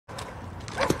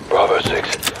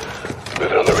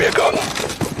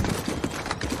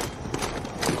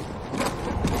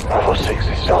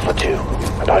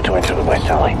Start to enter the west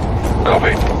alley.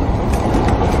 Copy.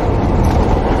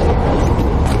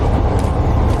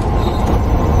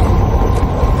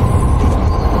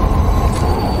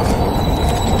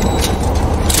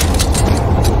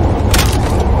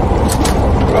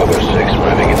 Bravo 6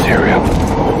 moving interior.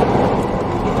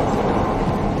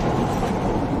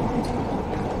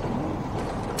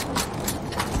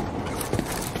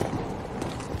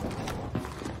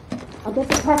 I'll get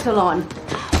the kettle on.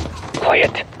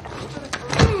 Quiet.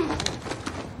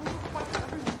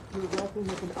 We're working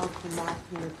with an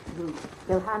ultra-nationalist group.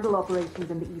 They'll handle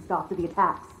operations in the east after the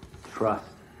attacks. Trust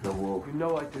the wolf. You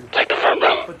know I do. Take the front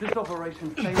row. But this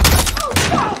operation failed.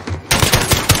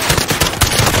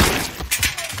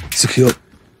 Secure.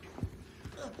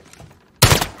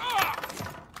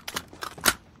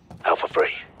 Alpha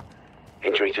 3.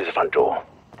 Entering through the front door.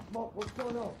 What's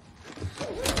going on?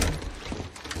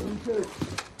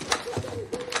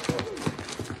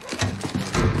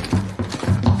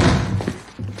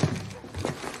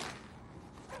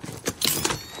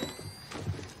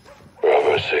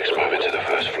 Bravo 6 moving to the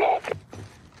first floor.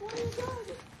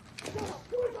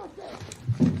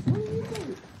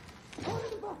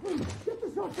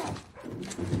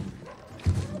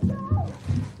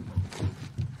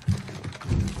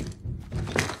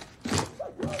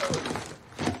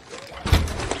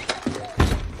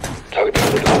 Target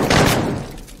down the door.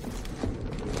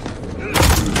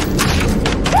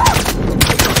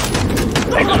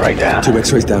 X-ray down. 2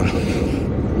 X-rays down.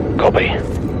 Copy.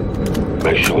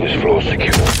 Make sure this floor's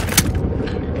secure.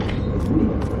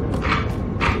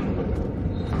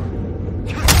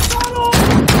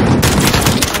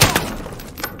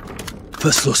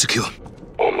 First floor secure.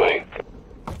 On me.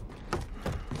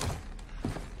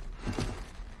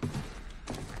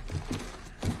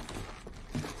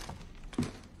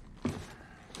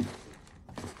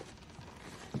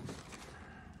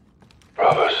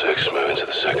 Bravo 6 moving to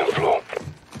the second floor.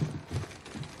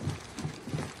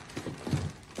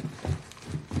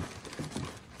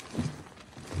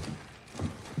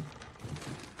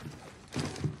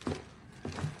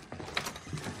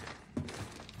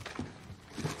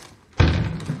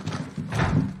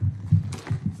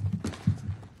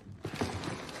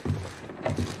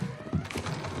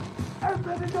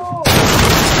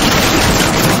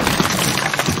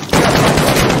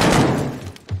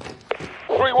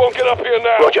 Three won't get up here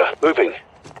now. Roger. Moving.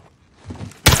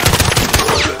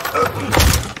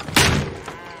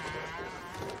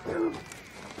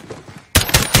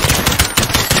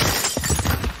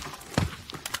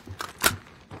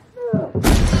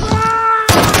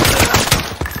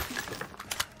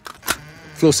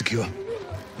 Floor secure.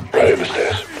 Right over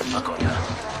stairs. I got you.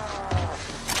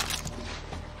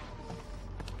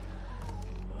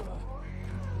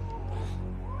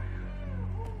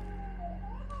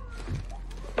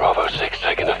 Bravo 6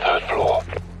 taking the third floor.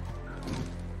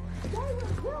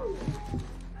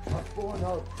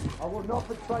 I will not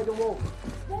betray the wolf.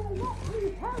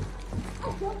 Please help! I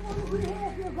don't want to be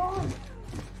here if you're gone.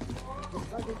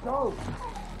 Let it go.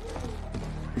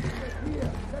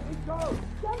 Here, let it go.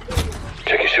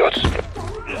 Take your shots.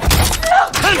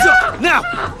 Hands up! Now!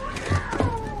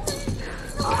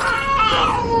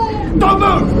 Don't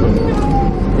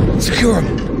move! Secure him!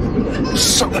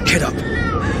 Suck the kid up!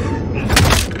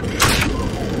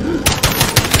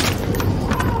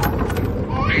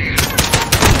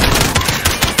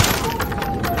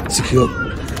 Secure.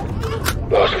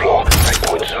 Last floor. Take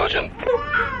point, Sergeant.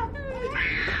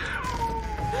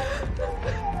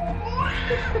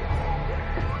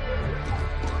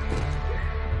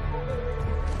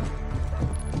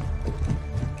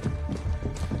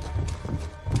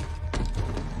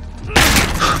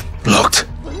 Locked.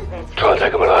 Try and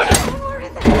take him alive.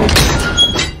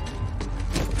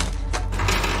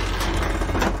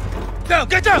 Down!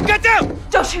 Get down! Get down!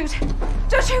 Don't shoot!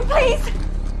 Don't shoot, please!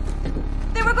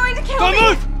 They were going to kill Don't me!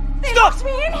 move! They Stop! locked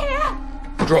me in here!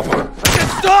 Drop her.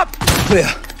 Stop! Clear.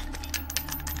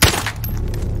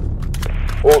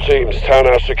 All teams,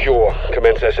 townhouse secure.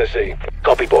 Commence SSE.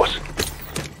 Copy, boss.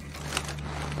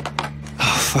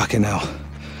 Oh, fucking hell.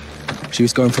 She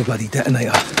was going for a bloody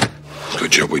detonator.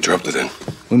 Good job we dropped it in.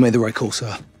 We made the right call,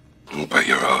 sir. We'll bet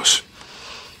your ass.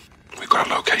 We got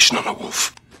a location on the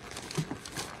wolf.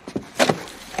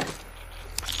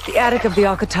 The attic of the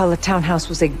Al-Qatala townhouse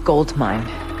was a gold mine.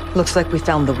 Looks like we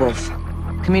found the wolf.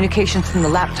 Communications from the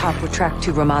laptop were tracked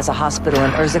to Ramaza Hospital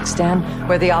in Urzikstan,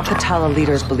 where the Al-Qatala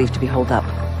leader is believed to be holed up.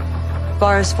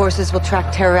 Farah's forces will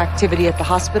track terror activity at the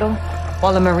hospital,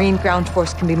 while a Marine ground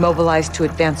force can be mobilized to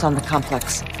advance on the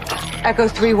complex. Echo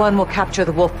 3-1 will capture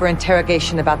the wolf for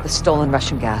interrogation about the stolen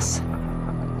Russian gas.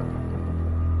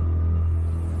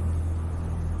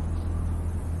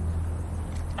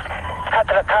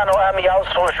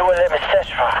 نوصلوا جوا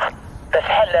المستشفى بس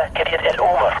هلا كريت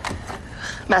الأمور.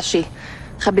 ماشي.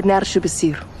 خبي نعرف شو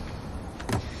بصير.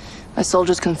 My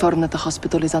soldiers confirm that the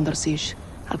hospital is under siege.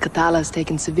 Al-Qatala has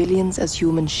taken civilians as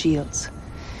human shields.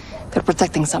 They're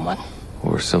protecting someone.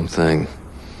 Or something.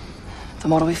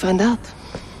 Tomorrow we find out.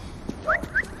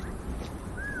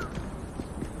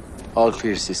 All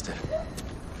clear, sister.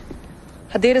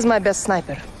 Hadir is my best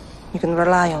sniper. You can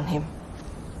rely on him.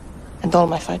 And all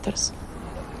my fighters.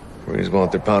 Marines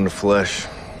want their pound of flesh.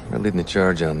 We're leading the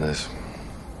charge on this.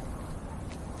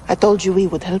 I told you we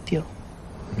would help you.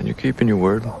 And you're keeping your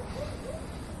word.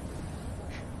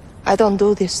 I don't do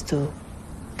this to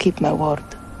keep my word.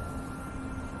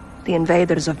 The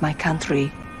invaders of my country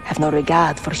have no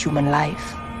regard for human life.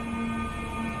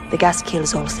 The gas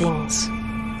kills all things,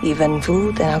 even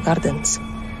food and our gardens.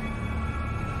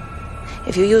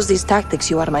 If you use these tactics,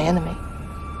 you are my enemy.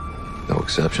 No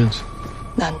exceptions?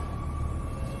 None.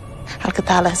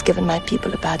 Al-Qatala has given my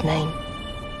people a bad name,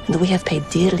 and we have paid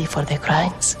dearly for their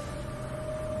crimes.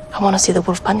 I want to see the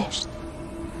wolf punished.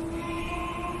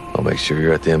 I'll make sure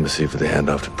you're at the embassy for the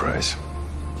handoff to Price.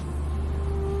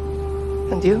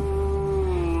 And you?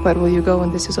 Where will you go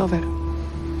when this is over?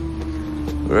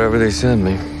 Wherever they send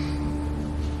me.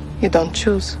 You don't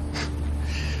choose.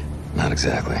 Not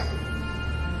exactly.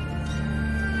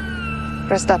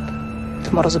 Rest up.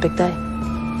 Tomorrow's a big day.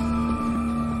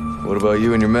 What about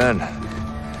you and your men?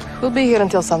 We'll be here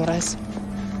until sunrise.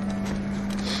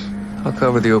 I'll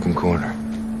cover the open corner.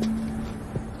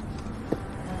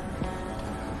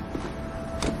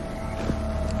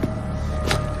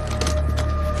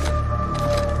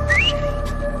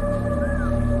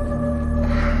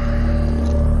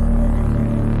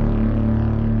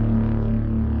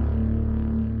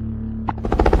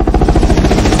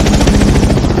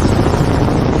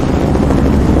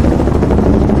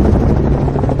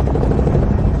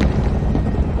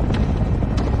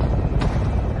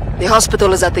 The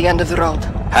hospital is at the end of the road.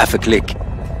 Half a click.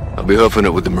 I'll be hoofing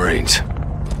it with the Marines.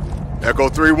 Echo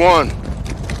 3-1.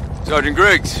 Sergeant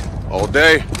Griggs. All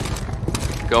day.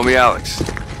 Call me Alex.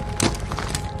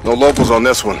 No locals on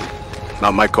this one.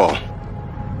 Not my call.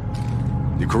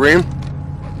 You Kareem?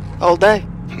 All day.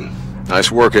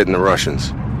 Nice work hitting the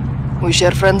Russians. We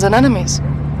share friends and enemies.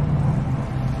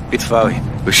 Bitfawi.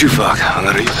 Bashufak,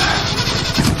 Anari.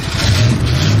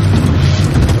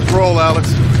 Roll,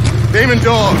 Alex. Damon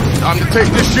Dog, time to take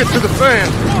this shit to the fan.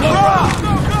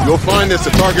 You'll find this a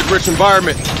target-rich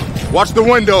environment. Watch the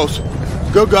windows.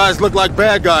 Good guys look like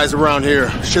bad guys around here.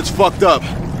 Shit's fucked up.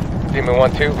 Demon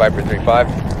 1-2, Viper 3-5.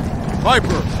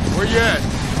 Viper, where you at?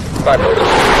 Viper.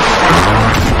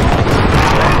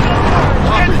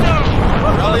 Copy.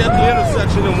 Rally at the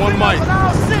intersection in 1 mic.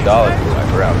 Solid,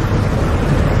 Viper out.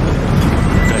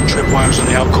 Got tripwires on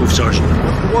the alcove, Sergeant.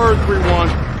 What's the word, 3-1?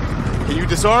 Can you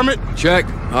disarm it? Check.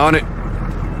 On it.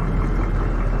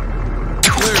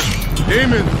 Clear.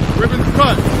 Damon, ribbons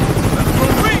cut. Let's go.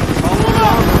 Follow the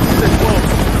armor. Stay close.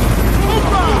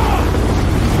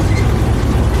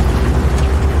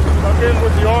 Tuck in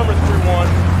with the armor, 3-1.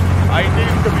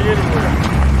 IDs could be anywhere.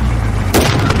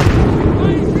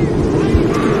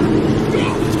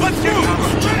 Let's do!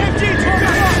 MG, turn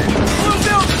up! Blue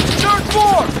building, third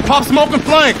floor! Pop smoke and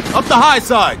flank, up the high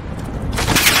side.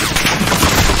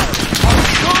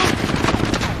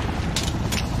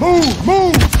 Move!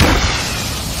 Move!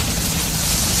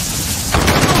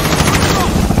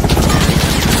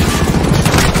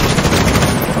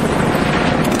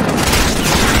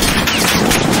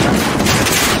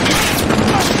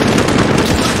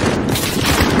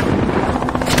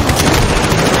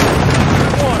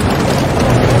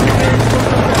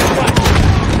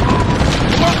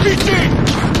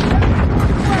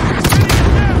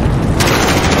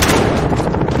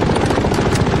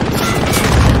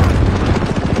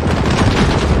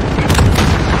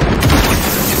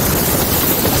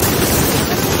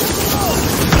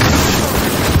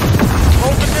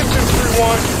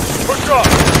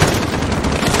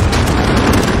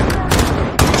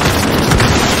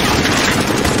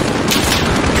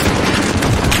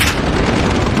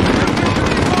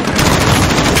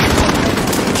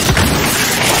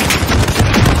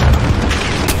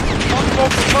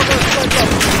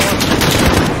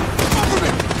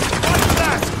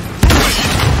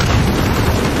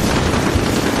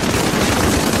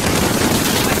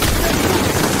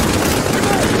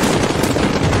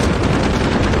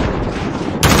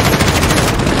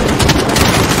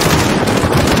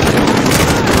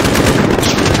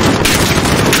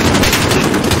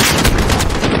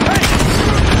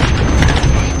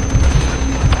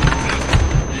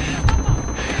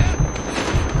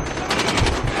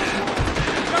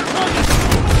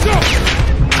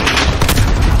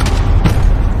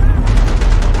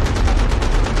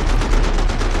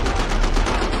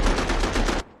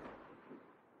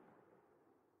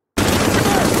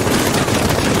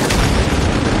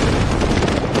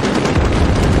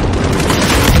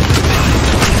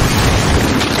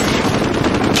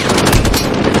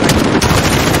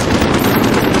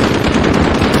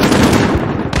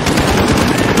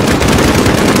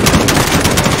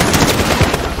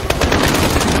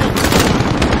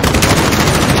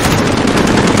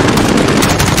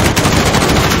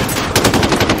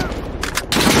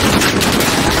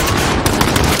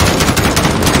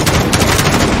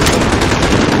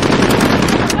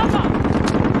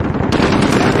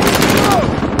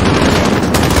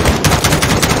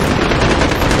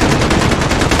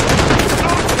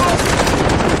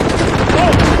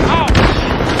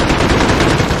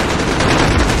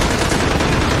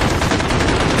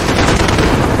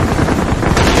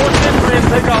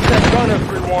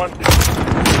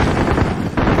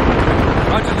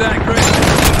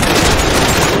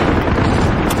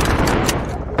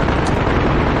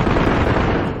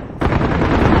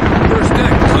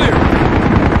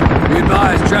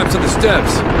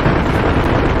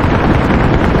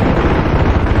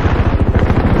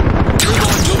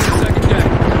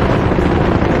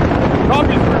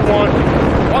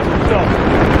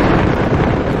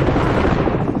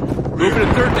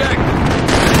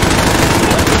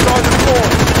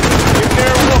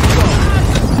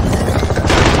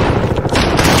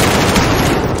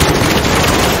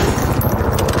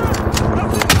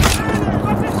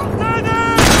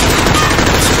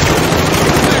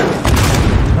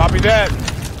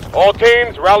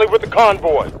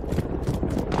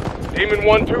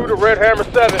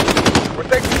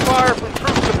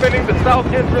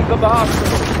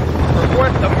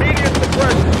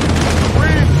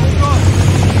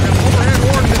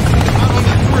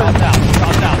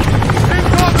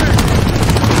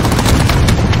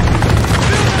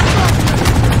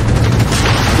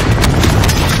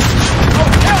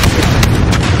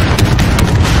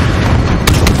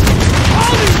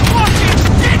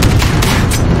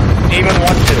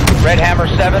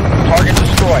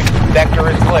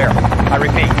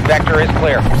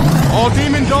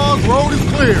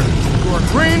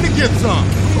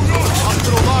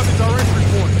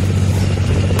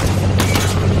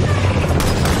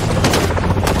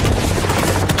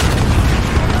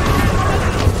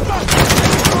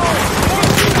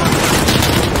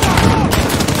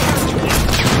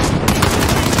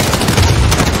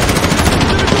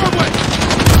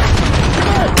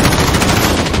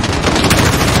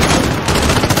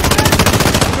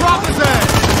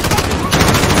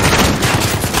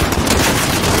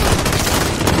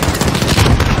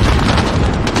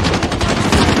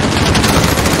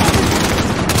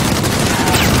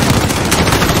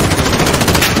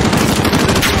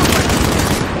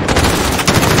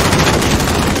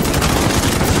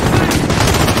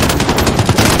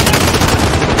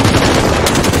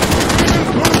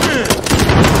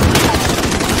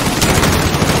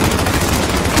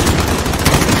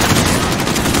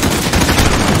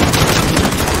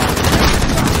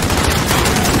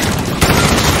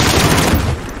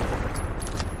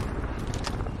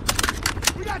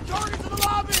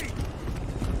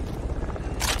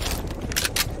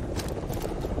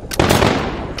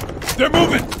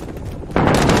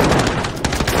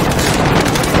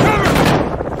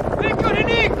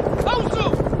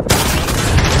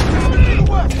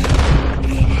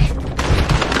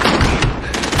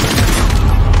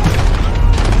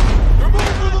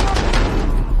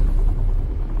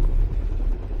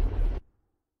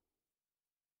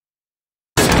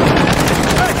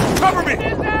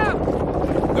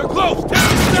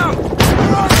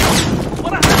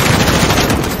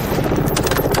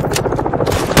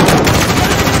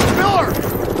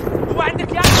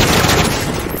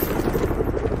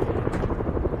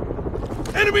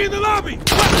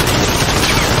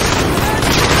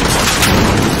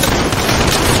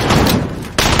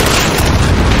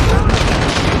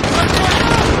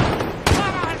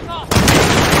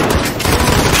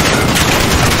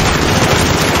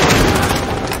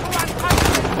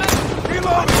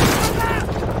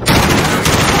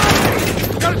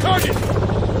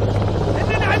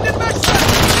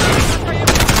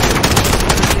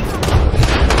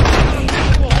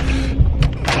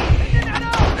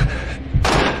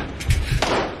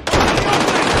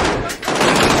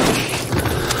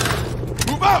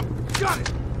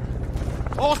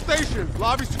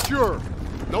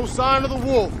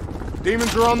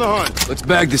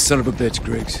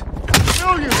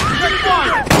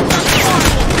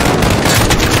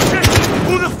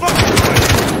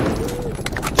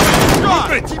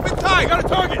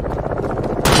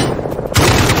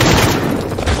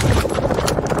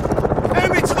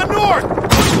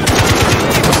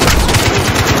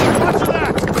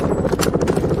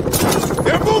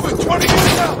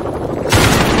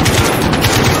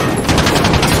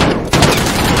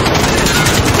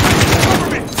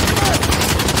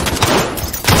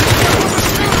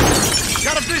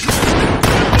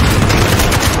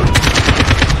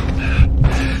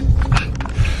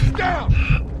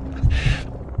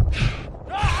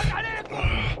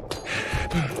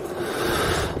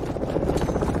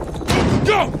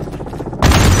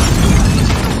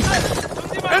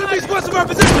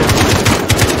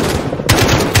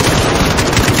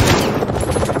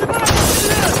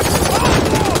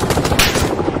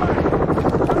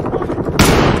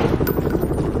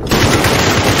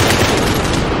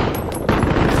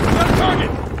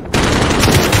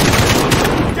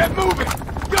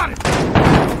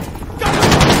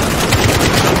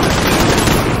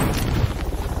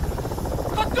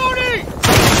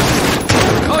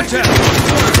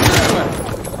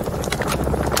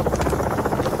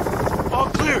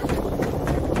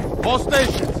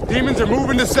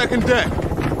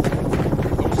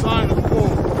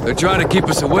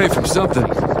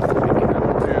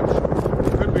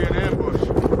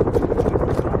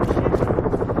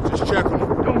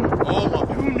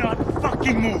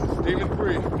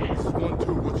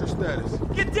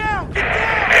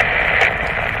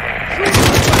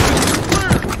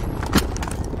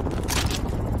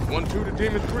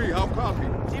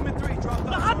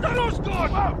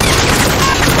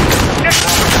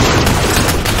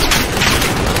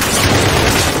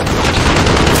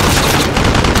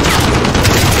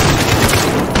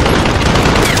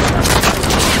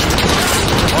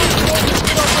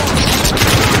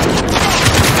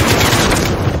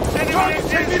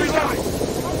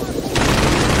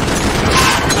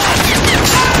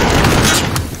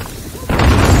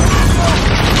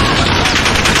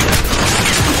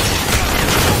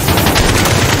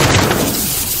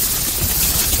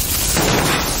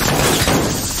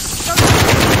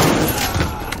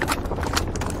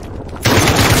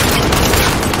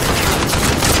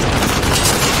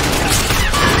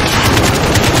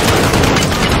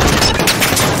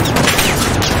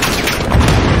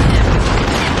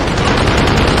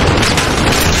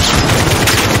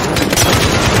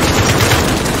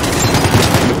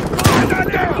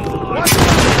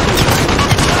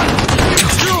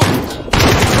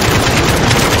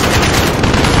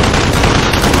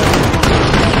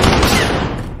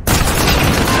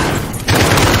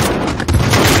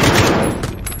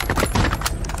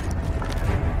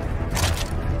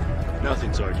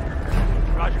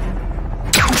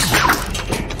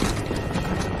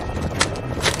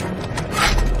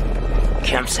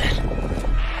 campsite.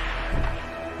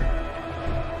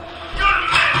 Your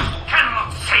men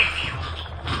cannot save you.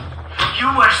 You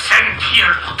were sent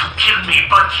here to kill me,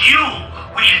 but you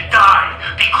will die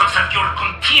because of your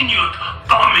continued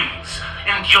bombings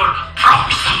and your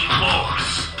proxy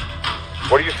wars.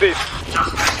 What do you see?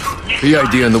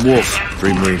 PID on the Wolf.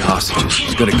 3 Marine hostages.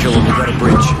 He's gonna kill him without a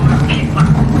bridge.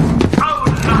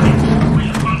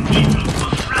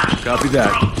 Copy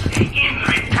that.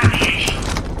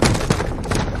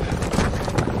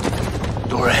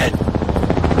 Door ahead.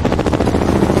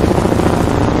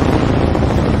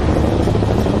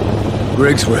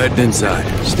 Griggs, we're heading inside.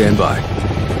 Stand by.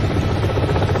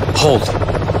 Hold.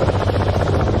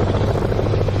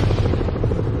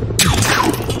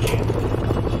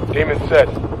 Demon set.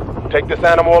 Take this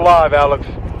animal alive, Alex.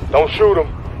 Don't shoot him.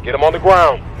 Get him on the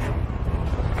ground.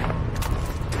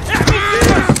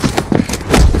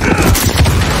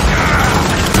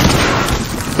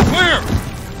 Clear!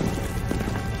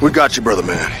 We got you, brother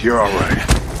man. You're all right.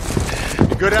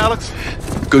 You good, Alex?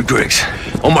 Good, Griggs.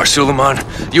 Omar Suleiman,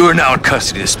 you are now in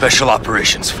custody of the Special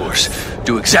Operations Force.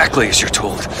 Do exactly as you're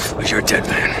told, or you're a dead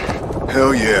man.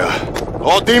 Hell yeah.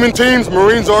 All demon teams,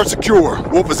 Marines are secure.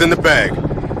 Wolf is in the bag.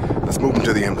 Let's move him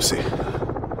to the embassy.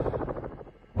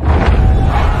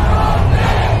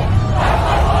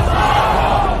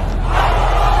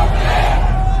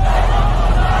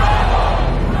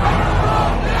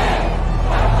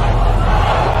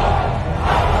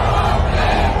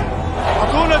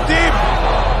 Hakuna Deep!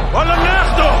 Wala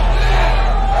Nerdo!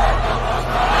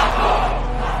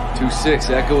 2-6,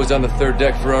 Echo is on the 3rd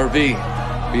deck for RV.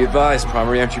 Be advised,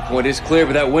 primary entry point is clear,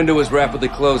 but that window is rapidly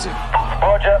closing.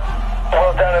 Roger.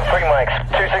 Well down in 3 mics.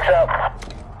 2-6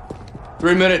 out.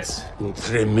 3 minutes. In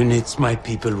 3 minutes, my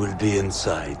people will be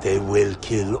inside. They will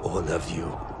kill all of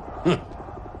you.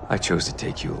 I chose to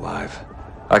take you alive.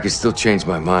 I could still change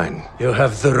my mind. You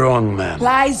have the wrong man.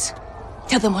 Lies!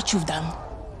 Tell them what you've done.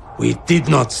 We did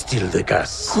not steal the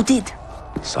gas. Who did?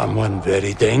 Someone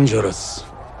very dangerous.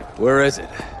 Where is it?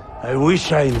 I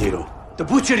wish I knew. The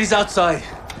butchery's outside.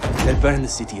 They'll burn the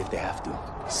city if they have to.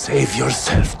 Save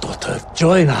yourself, daughter.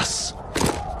 Join us.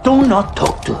 Do not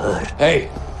talk to her. Hey!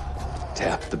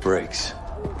 Tap the brakes.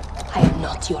 I am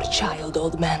not your child,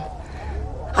 old man.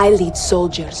 I lead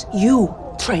soldiers. You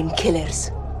train killers.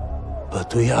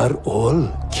 But we are all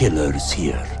killers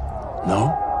here,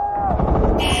 no?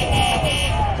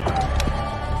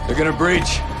 They're gonna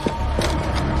breach.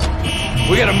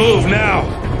 We gotta move now!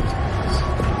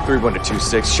 3-1 to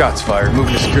 2-6, shots fired.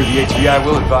 Moving to secure the HVI,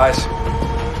 will advise.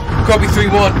 Copy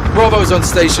 3-1. Bravo's on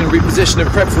station. Reposition and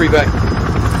prep for evac.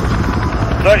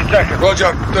 30 seconds.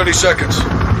 Roger, 30 seconds.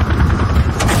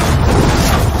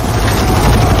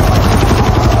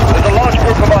 There's a large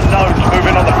group of unknowns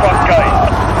moving on the front gate.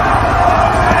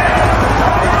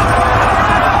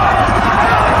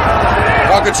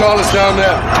 Al-Qattala's down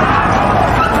there.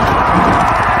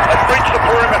 Let's breach the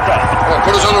perimeter. Right,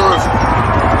 put us on the roof.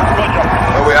 Roger.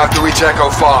 Well, we have to reach Echo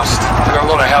fast. There's a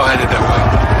lot of hell headed that way.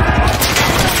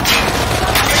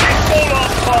 All on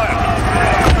fire.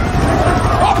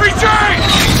 RPG!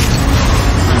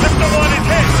 Lift one is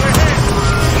hit. We're hit.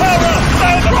 Power up.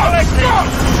 Down the collective.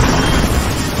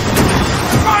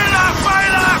 Fire up!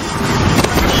 Fire up!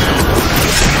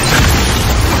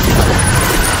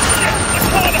 Can't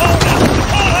hold us.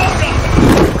 Can't hold us.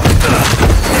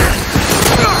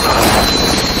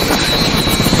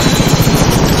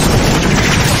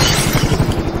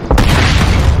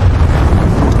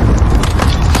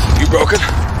 Broken?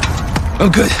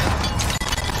 I'm good.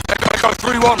 Echo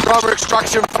 3-1, primary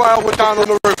extraction failed. We're down on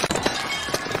the roof.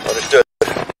 Understood.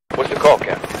 What's the call,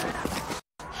 Cap?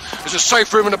 There's a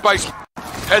safe room in the basement.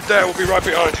 Head there, we'll be right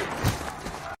behind you.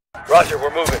 Roger,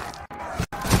 we're moving.